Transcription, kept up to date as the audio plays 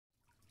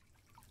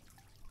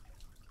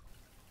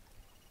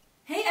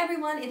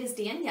everyone, it is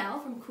Danielle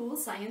from Cool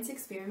Science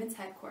Experiments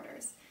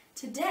Headquarters.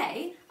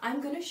 Today,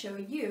 I'm going to show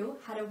you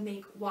how to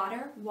make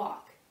water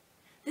walk.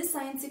 This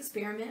science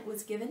experiment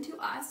was given to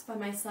us by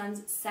my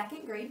son's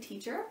second grade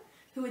teacher,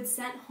 who had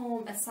sent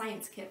home a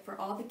science kit for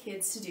all the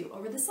kids to do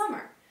over the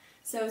summer.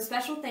 So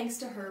special thanks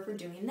to her for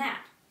doing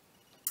that.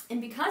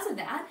 And because of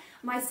that,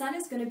 my son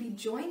is going to be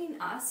joining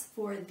us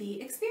for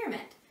the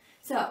experiment.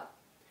 So,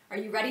 are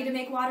you ready to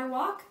make water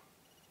walk?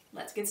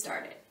 Let's get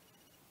started.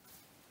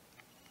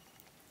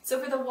 So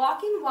for the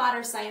walking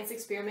water science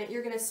experiment,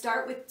 you're going to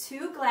start with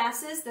two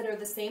glasses that are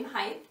the same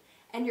height,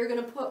 and you're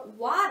going to put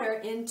water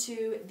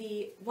into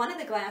one of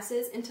the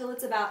glasses until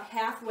it's about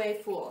halfway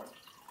full.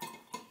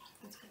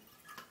 That's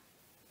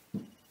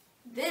good.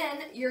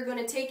 Then you're going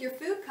to take your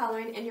food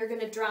coloring and you're going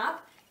to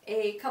drop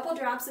a couple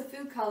drops of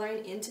food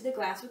coloring into the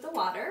glass with the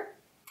water.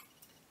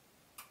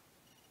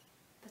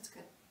 That's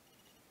good.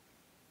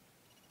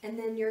 And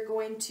then you're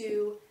going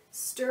to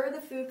stir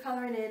the food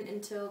coloring in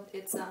until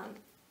it's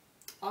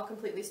all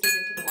completely stirred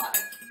into the water.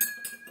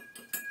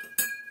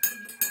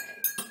 Okay,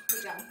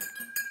 good job.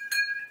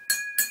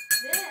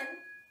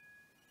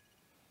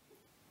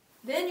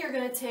 Then you're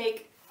going to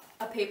take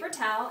a paper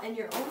towel, and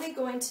you're only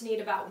going to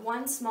need about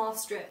one small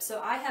strip. So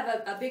I have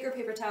a bigger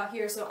paper towel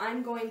here, so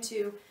I'm going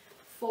to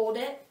fold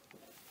it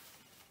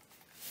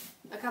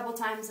a couple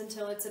times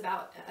until it's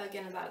about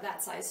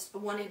that size, a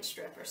 1-inch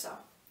strip or so.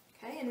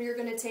 Okay, and we're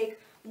going to take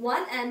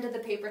one end of the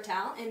paper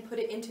towel and put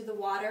it into the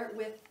water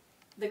with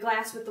the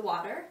glass with the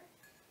water.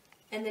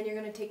 And then you're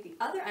going to take the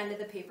other end of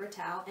the paper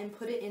towel and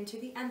put it into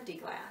the empty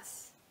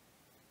glass.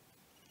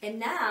 And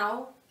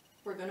now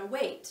we're going to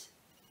wait.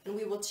 And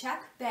we will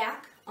check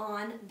back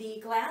on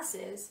the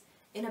glasses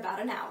in about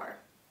an hour.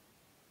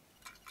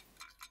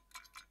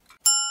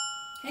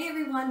 Hey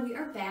everyone, we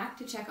are back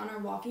to check on our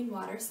walking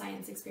water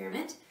science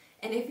experiment.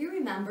 And if you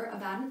remember,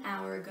 about an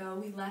hour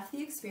ago we left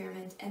the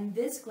experiment and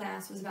this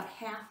glass was about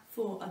half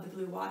full of the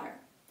blue water.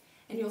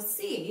 And you'll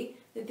see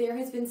that there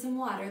has been some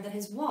water that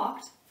has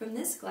walked from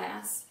this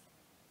glass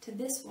to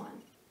this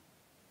one.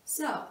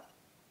 So,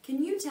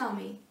 can you tell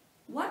me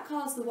what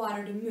caused the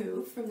water to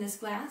move from this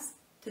glass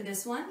to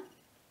this one?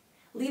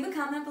 Leave a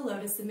comment below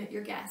to submit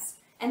your guess,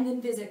 and then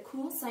visit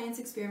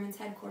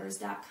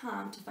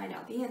CoolScienceExperimentsHeadquarters.com to find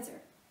out the answer.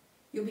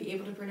 You'll be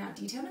able to print out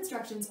detailed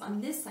instructions on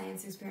this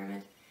science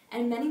experiment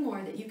and many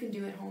more that you can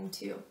do at home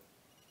too.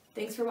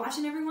 Thanks for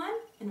watching everyone,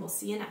 and we'll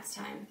see you next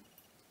time.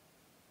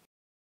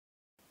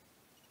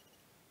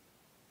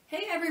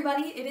 Hey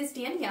everybody, it is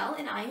Danielle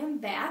and I am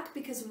back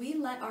because we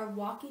let our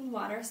walking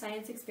water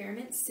science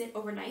experiment sit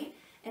overnight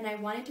and I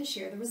wanted to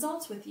share the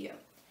results with you.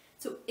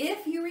 So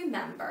if you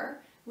remember,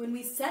 when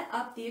we set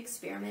up the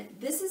experiment,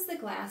 this is the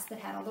glass that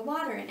had all the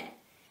water in it.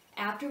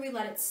 After we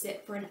let it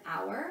sit for an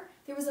hour,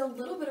 there was a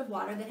little bit of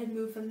water that had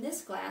moved from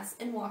this glass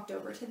and walked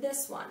over to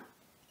this one.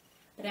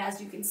 But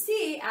as you can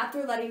see,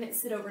 after letting it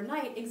sit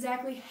overnight,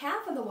 exactly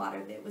half of the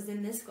water that was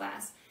in this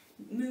glass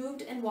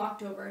moved and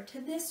walked over to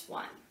this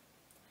one.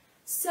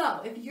 So,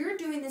 if you're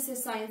doing this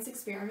as science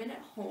experiment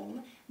at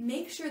home,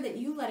 make sure that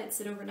you let it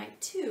sit overnight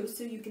too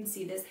so you can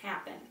see this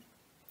happen.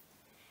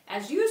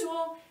 As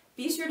usual,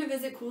 be sure to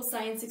visit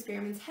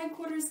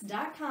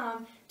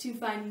CoolScienceExperimentsHeadquarters.com to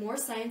find more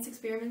science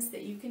experiments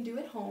that you can do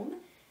at home.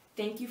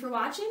 Thank you for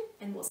watching,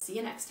 and we'll see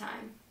you next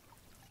time.